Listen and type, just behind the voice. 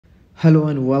Hello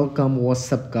and welcome.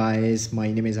 What's up, guys?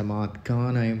 My name is Ahmad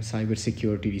Khan. I am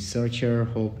cybersecurity researcher.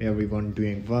 Hope everyone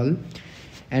doing well.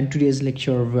 And today's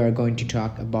lecture we are going to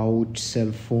talk about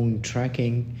cell phone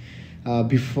tracking.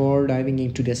 Before diving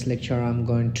into this lecture, I'm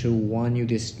going to warn you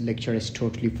this lecture is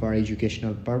totally for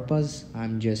educational purpose.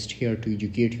 I'm just here to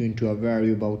educate you into aware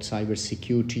you about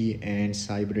cybersecurity and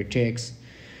cyber attacks.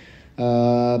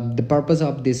 The purpose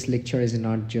of this lecture is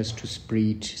not just to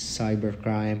spread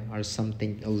cybercrime or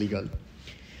something illegal.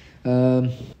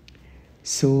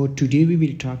 So today we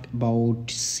will talk about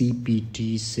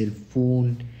CPT, cell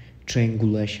phone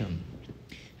triangulation.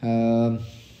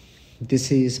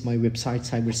 This is my website,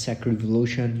 Cybersecurity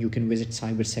Revolution. You can visit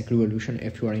Cybersecurity Revolution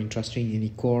if you are interested in any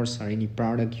course or any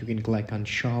product. You can click on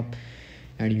shop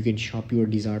and you can shop your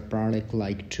desired product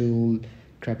like tool,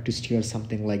 cryptosteel,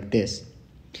 something like this.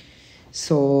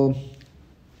 So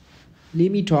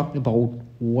let me talk about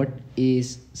what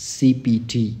is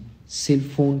CPT, cell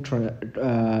phone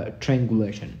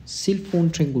triangulation. Cell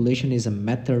phone triangulation is a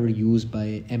method used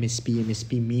by MSP.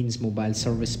 MSP means mobile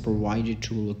service provider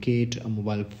to locate a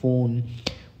mobile phone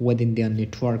within their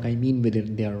network,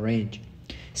 within their range.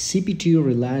 CPT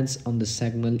relies on the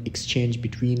signal exchange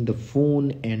between the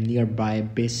phone and nearby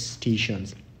base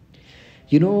stations.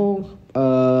 I don't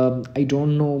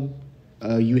know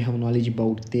you have knowledge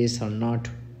about this or not,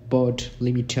 but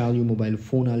let me tell you, mobile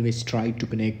phone always try to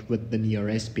connect with the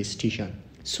nearest base station.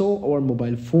 So our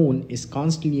mobile phone is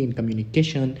constantly in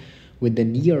communication with the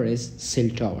nearest cell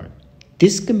tower.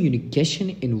 This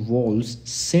communication involves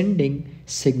sending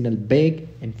signal back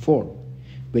and forth,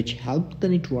 which helps the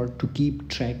network to keep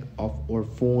track of our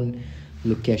phone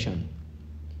location.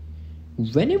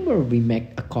 Whenever we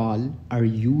make a call or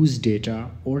use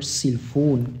data, our cell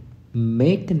phone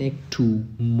may connect to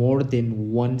more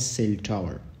than one cell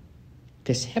tower.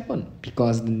 This happens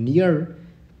because the network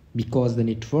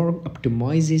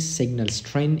optimizes signal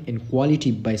strength and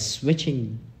quality by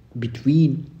switching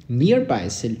between nearby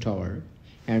cell tower,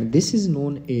 and this is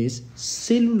known as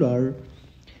cellular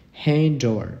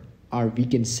handover, or we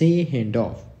can say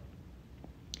handoff.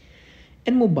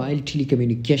 In mobile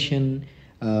telecommunication,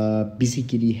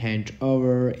 basically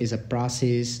handover is a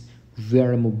process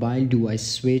where a mobile device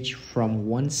switch from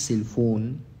one cell,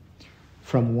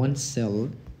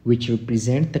 which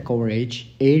represent the coverage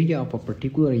area of a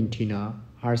particular antenna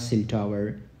or cell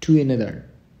tower, to another.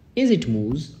 As it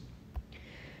moves,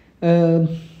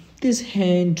 this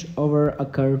handover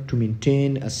occurs to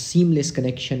maintain a seamless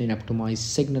connection and optimize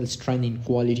signal strength and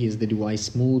quality as the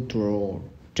device moves through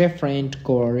different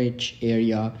coverage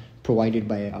area provided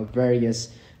by various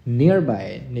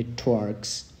nearby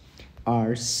networks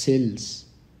or cells,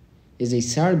 as I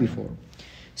said before.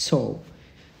 So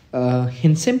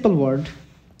in simple word,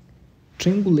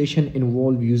 triangulation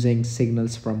involves using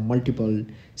signals from multiple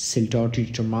cell towers to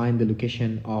determine the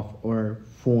location of our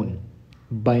phone.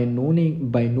 By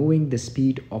knowing the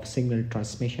speed of signal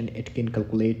transmission, it can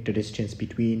calculate the distance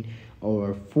between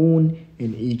our phone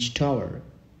and each tower.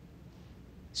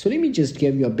 So let me just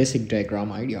give you a basic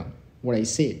diagram idea what I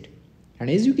said. And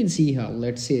as you can see here,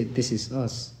 let's say this is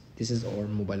us. This is our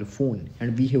mobile phone,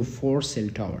 and we have 4 cell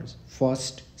towers: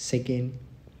 first, second,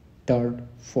 third,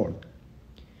 fourth.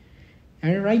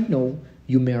 And right now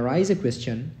you may arise a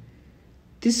question: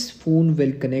 this phone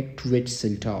will connect to which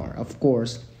cell tower? Of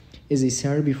course, as I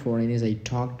said before and as I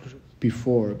talked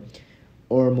before,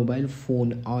 our mobile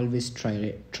phone always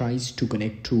tries to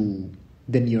connect to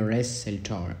the nearest cell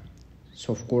tower.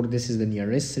 So of course this is the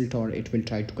nearest cell tower, it will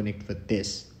try to connect with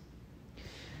this.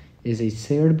 As I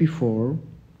said before,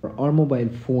 our mobile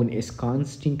phone is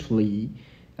constantly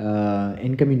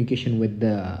in communication with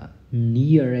the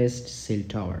nearest cell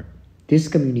tower. This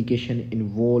communication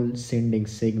involves sending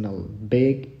signal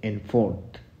back and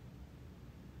forth.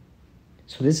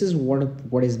 So this is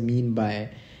what is mean by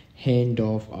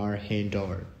handoff or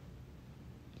handover.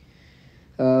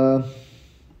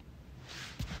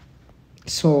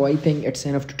 So I think it's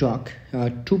enough to talk.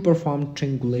 To perform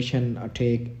triangulation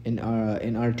attack in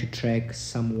order to track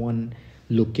someone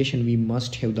location, we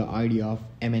must have the idea of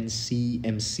MNC,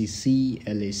 MCC,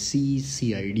 LAC,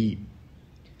 CID.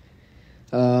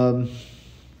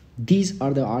 These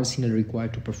are the arsenal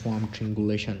required to perform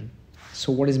triangulation.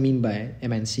 So what is mean by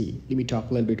MNC? Let me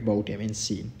talk a little bit about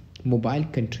MNC. Mobile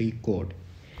country code.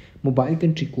 Mobile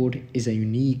country code is a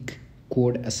unique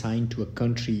code assigned to a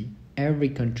country. Every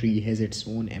country has its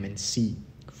own MNC.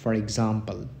 For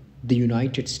example, the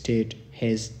United States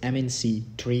has MNC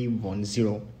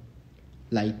 310.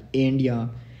 Like India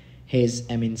has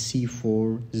MNC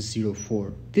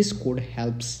 404. This code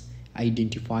helps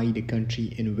identify the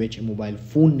country in which a mobile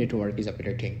phone network is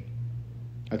operating.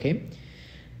 Okay,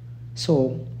 So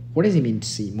what does it mean to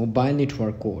see mobile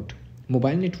network code?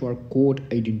 Mobile network code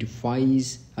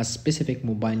identifies a specific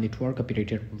mobile network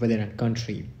operator within a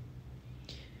country.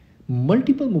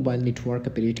 Multiple mobile network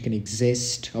operator can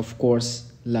exist, of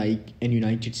course, like in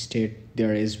United States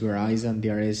there is Verizon,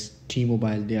 there is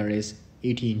T-Mobile, there is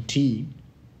AT&T.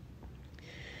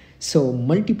 So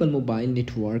multiple mobile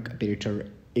network operator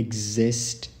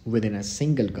exist within a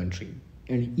single country,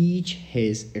 and each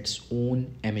has its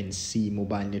own MNC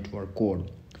mobile network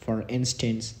code. For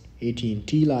instance,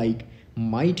 AT&T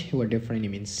might have a different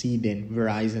MNC than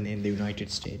Verizon in the United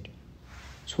States.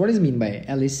 So what does it mean by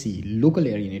LAC, local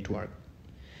area network?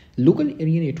 Local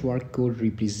area network code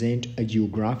represent a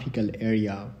geographical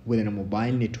area within a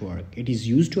mobile network. It is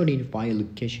used to identify a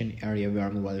location area where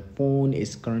a mobile phone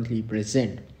is currently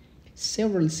present.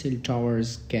 Several cell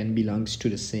towers can belong to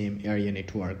the same area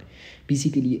network.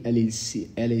 Basically,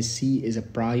 LAC is a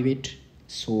private,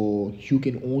 so you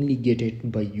can only get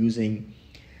it by using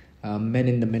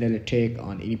man-in-the-middle attack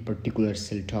on any particular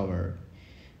cell tower,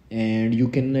 and you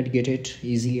cannot get it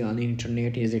easily on the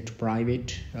internet as it's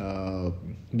private.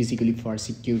 Basically, for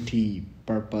security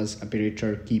purpose,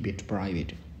 operator keep it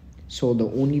private. So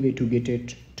the only way to get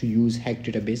it to use hacked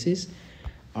databases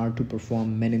are to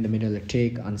perform man-in-the-middle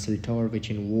attack on cell tower, which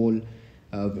involves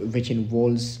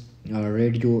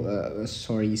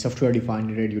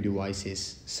software-defined radio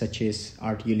devices such as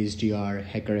RTL SDR,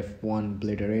 Hacker F1,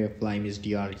 Blader F, Lime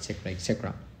SDR, etc.,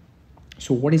 etc.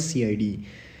 So what is CID?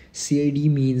 CID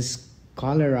means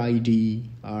caller ID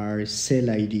or cell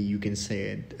ID, you can say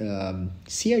it.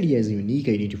 CID is a unique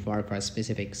identifier for a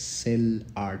specific cell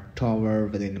or tower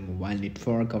within a mobile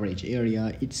network coverage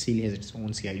area. Each cell has its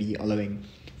own CID, allowing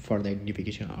for the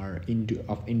identification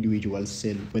of individual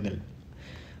cell within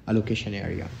a location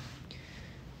area.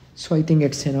 So I think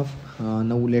it's enough.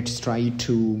 Now let's try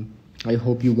to, I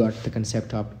hope you got the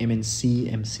concept of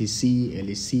MNC, MCC,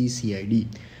 LAC, CID.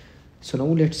 So now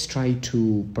let's try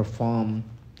to perform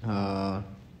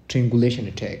triangulation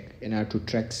attack in order to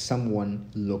track someone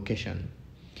location.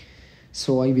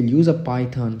 So I will use a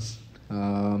Python's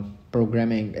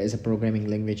programming as a programming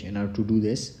language in order to do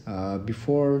this.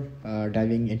 Before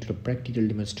diving into the practical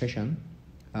demonstration,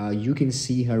 you can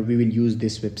see here we will use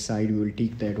this website. We will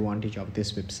take the advantage of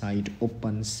this website,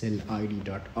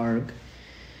 opencellid.org.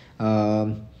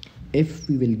 If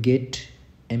we will get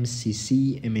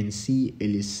MCC, MNC,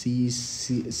 LAC,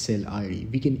 cell ID,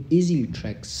 we can easily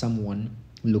track someone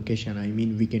location. I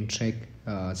mean, we can track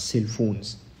cell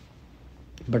phones.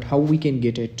 But how we can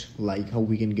get it, like how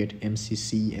we can get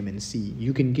MCC, MNC?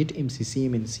 You can get MCC,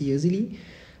 MNC easily,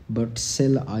 but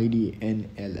cell ID and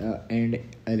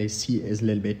LAC is a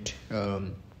little bit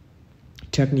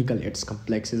technical. It's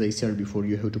complex. As I said before,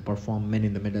 you have to perform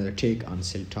man-in-the-middle attack on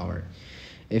cell tower.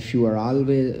 If you are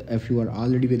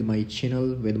already with my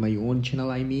channel, with my own channel,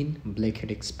 I mean Black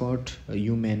Hat Expert,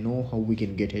 you may know how we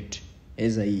can get it,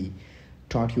 as I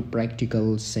taught you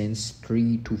practical since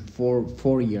 3 to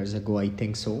 4 years ago, I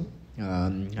think so.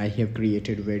 I have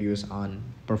created videos on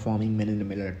performing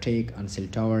man-in-the-middle attack on cell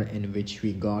tower, in which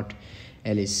we got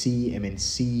LAC,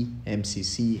 MNC,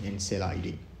 MCC, and cell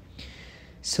ID.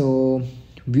 So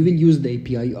we will use the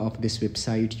API of this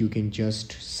website. You can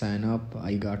just sign up.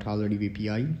 I got already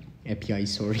API,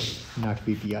 sorry, not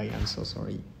VPI, I'm so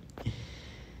sorry.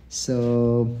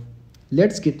 So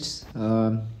let's get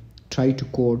try to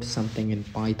code something in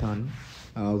Python.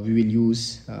 We will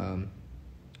use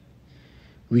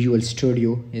Visual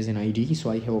Studio as an ID. So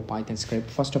I have a Python script.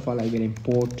 First of all, I will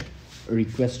import a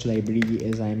request library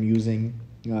as I am using,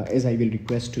 as I will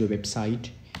request to the website.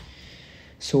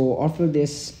 So after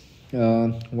this,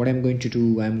 what I'm going to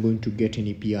do, I'm going to get an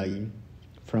API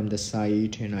from the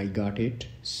site, and I got it.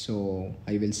 So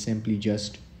I will simply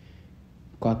just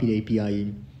copy the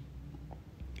API,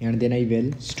 and then I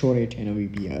will store it in a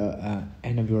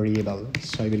variable.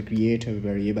 So I will create a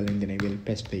variable, and then I will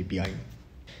paste the API.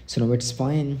 So now it's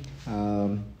fine.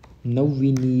 Now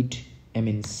we need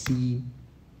MNC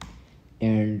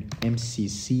and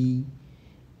MCC,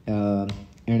 and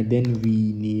then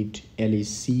we need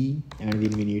LAC, and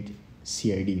then we need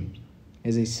CID.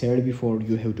 As I said before,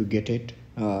 you have to get it.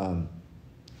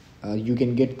 You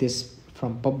can get this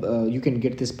from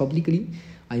publicly,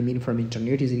 I mean from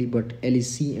internet easily, but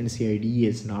LAC and CID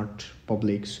is not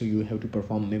public, so you have to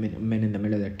perform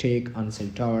man-in-the-middle attack on cell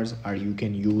towers, or you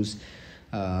can use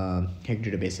hacked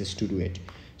databases to do it.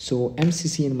 So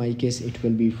MCC, in my case, it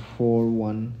will be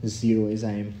 410, as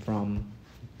I am from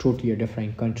totally a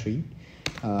different country.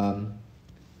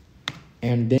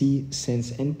 And then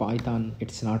since in Python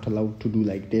it's not allowed to do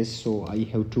like this, so I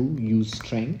have to use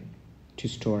string to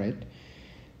store it.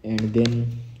 And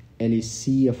then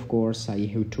LEC, of course I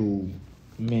have to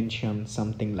mention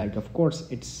something like, of course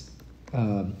it's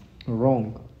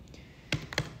wrong.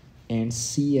 And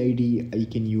CID I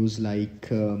can use like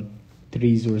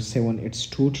 307. It's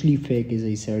totally fake, as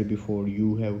I said before.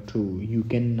 You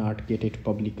cannot get it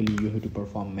publicly. You have to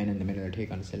perform man-in-the-middle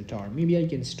attack on cell tower. Maybe I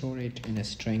can store it in a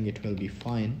string, it will be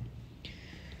fine.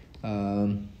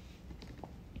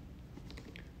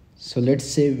 So let's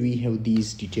say we have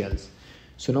these details.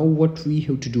 So now what we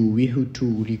have to do, we have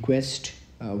to request,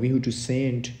 we have to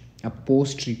send a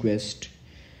post request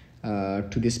to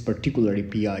this particular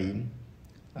API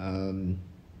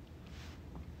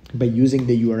by using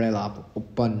the URL of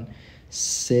open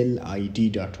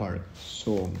cellid.org.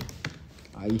 So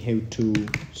I have to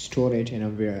store it in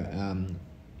a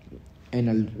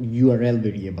URL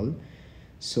variable.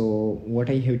 So what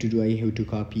I have to do, I have to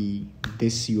copy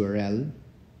this URL,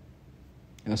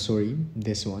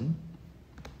 this one.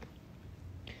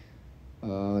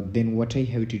 Then what I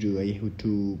have to do, I have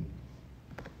to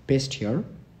paste here,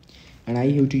 and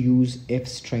I have to use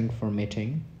f-string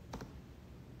formatting.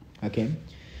 Okay,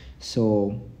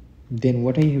 so then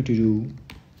what I have to do,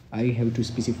 I have to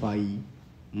specify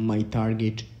my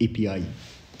target API.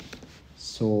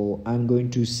 So I'm going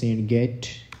to send get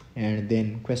and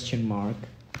then question mark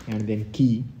and then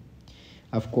key.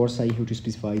 Of course I have to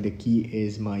specify the key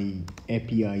is my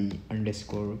API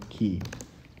underscore key.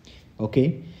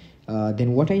 Okay,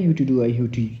 then what I have to do, I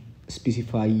have to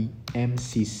specify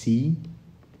MCC.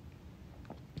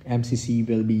 MCC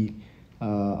will be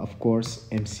of course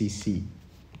MCC,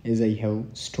 as I have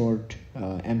stored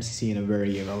MCC in a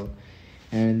variable.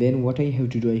 And then what I have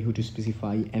to do, I have to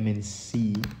specify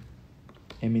MNC.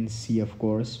 MNC of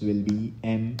course will be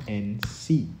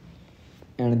MNC.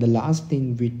 And the last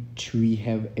thing which we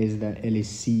have is the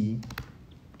LSC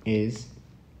is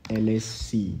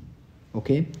LSC.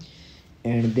 Okay,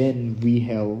 and then we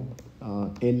have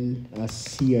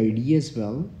CID as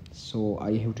well. So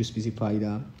I have to specify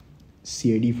the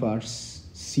CID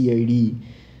first. CID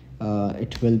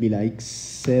it will be like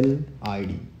cell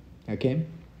ID. Okay,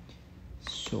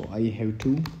 so I have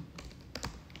to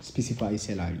specify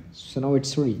cell ID. So now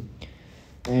it's ready.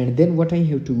 And then what I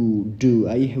have to do,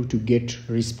 I have to get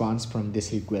response from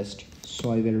this request.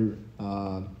 So I will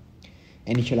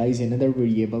initialize another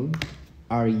variable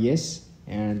res,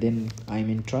 and then I'm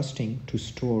entrusting to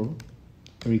store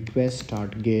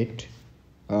request.get.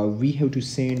 We have to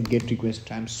send get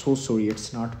request. I'm so sorry,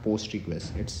 it's not post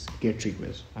request, it's get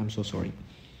request. I'm so sorry.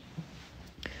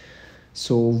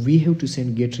 So we have to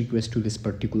send get request to this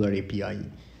particular API.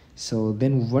 So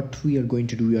then what we are going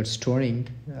to do, we are storing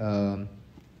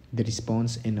the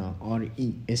response in a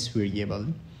res variable.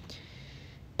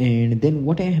 And then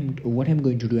what I'm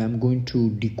going to do, I'm going to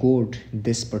decode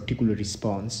this particular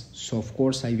response. So of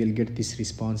course I will get this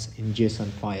response in JSON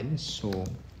file. So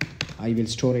I will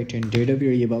store it in data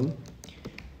variable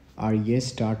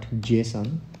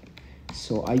res.json.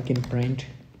 So I can print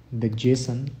the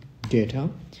JSON data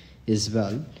as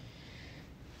well.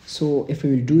 So if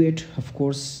we will do it, of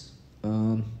course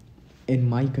in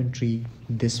my country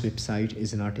this website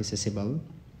is not accessible.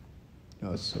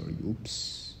 Oh sorry,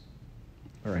 oops,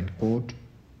 run code.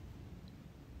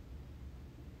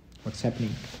 What's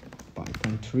happening?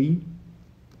 Python 3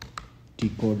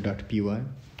 decode.py.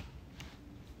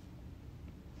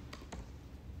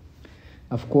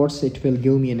 Of course it will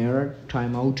give me an error,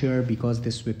 timeout error, because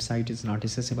this website is not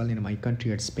accessible in my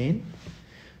country at Spain.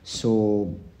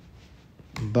 So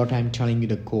but I'm telling you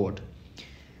the code.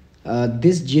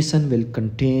 This JSON will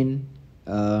contain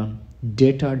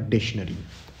data dictionary.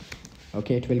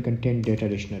 Okay, it will contain data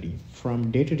dictionary.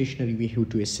 From data dictionary we have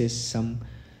to access some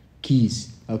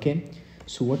keys. Okay,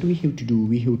 so what we have to do,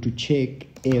 we have to check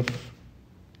if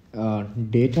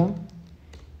data,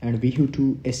 and we have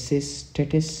to access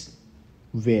status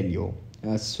value,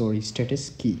 status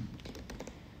key.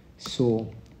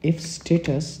 So if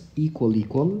status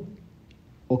equal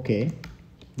okay,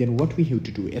 then what we have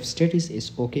to do, if status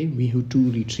is okay, we have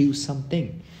to retrieve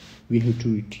something. We have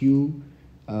to retrieve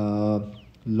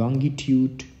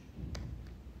longitude,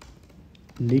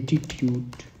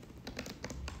 latitude,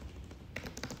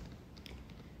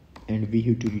 and we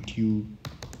have to retrieve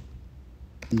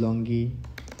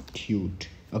longitude.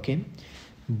 Okay,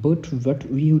 but what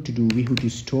we have to do, we have to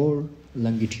store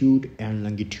longitude and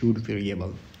longitude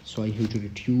variable. So I have to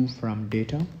retrieve from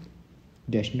data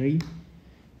dictionary,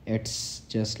 it's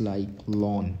just like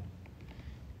long,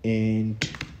 and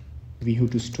we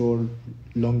have to store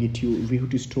longitude, we have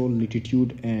to store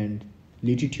latitude and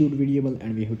latitude variable,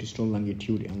 and we have to store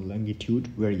longitude and longitude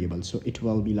variable. So it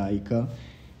will be like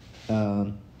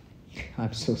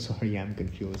I'm so sorry, I'm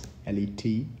confused. LET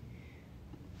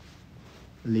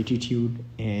latitude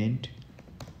and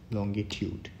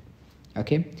longitude.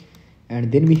 Okay,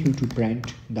 and then we have to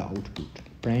print the output.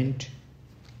 Print,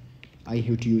 I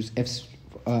have to use F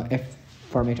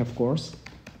format, of course.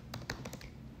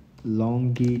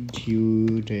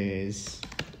 Longitude is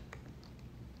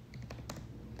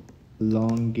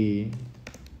longitude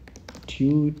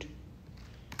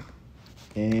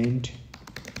and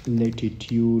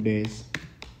latitude is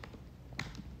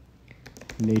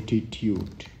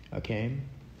latitude. Okay,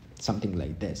 something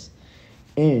like this.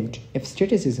 And if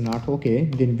status is not okay,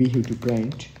 then we have to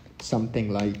print something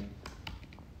like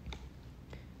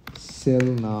cell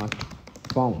not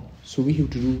found. So we have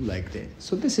to do like that.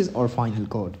 So this is our final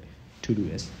code to do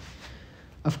this.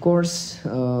 Of course,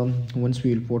 once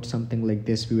we will put something like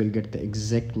this, we will get the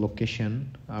exact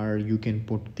location, or you can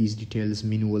put these details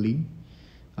manually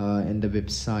in the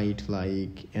website,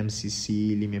 like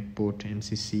MCC. Let me put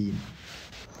MCC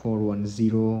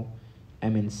 410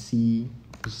 MNC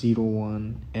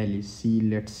 01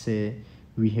 LEC. Let's say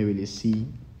we have LEC,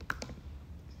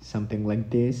 something like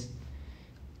this.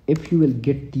 If you will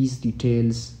get these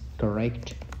details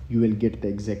correct, you will get the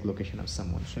exact location of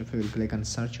someone. So if I will click on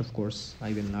search, of course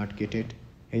I will not get it,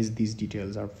 as these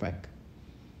details are fake.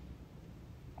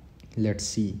 Let's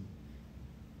see.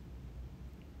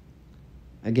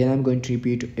 Again, I'm going to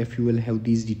repeat, if you will have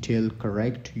these details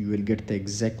correct, you will get the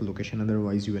exact location,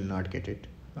 otherwise you will not get it.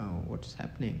 Oh, what's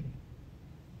happening?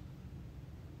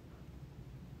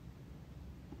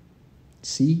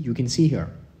 See, you can see here,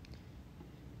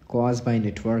 caused by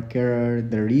network error.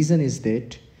 The reason is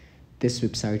that this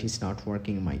website is not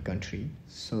working in my country,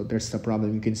 so that's the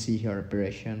problem. You can see here,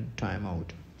 operation timeout.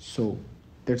 So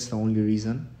that's the only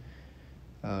reason.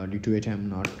 Due to it, I'm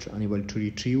not unable to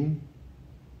retrieve.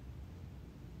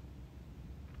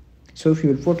 So if you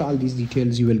will put all these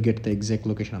details, you will get the exact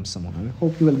location of someone. I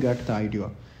hope you will get the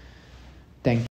idea. Thank you.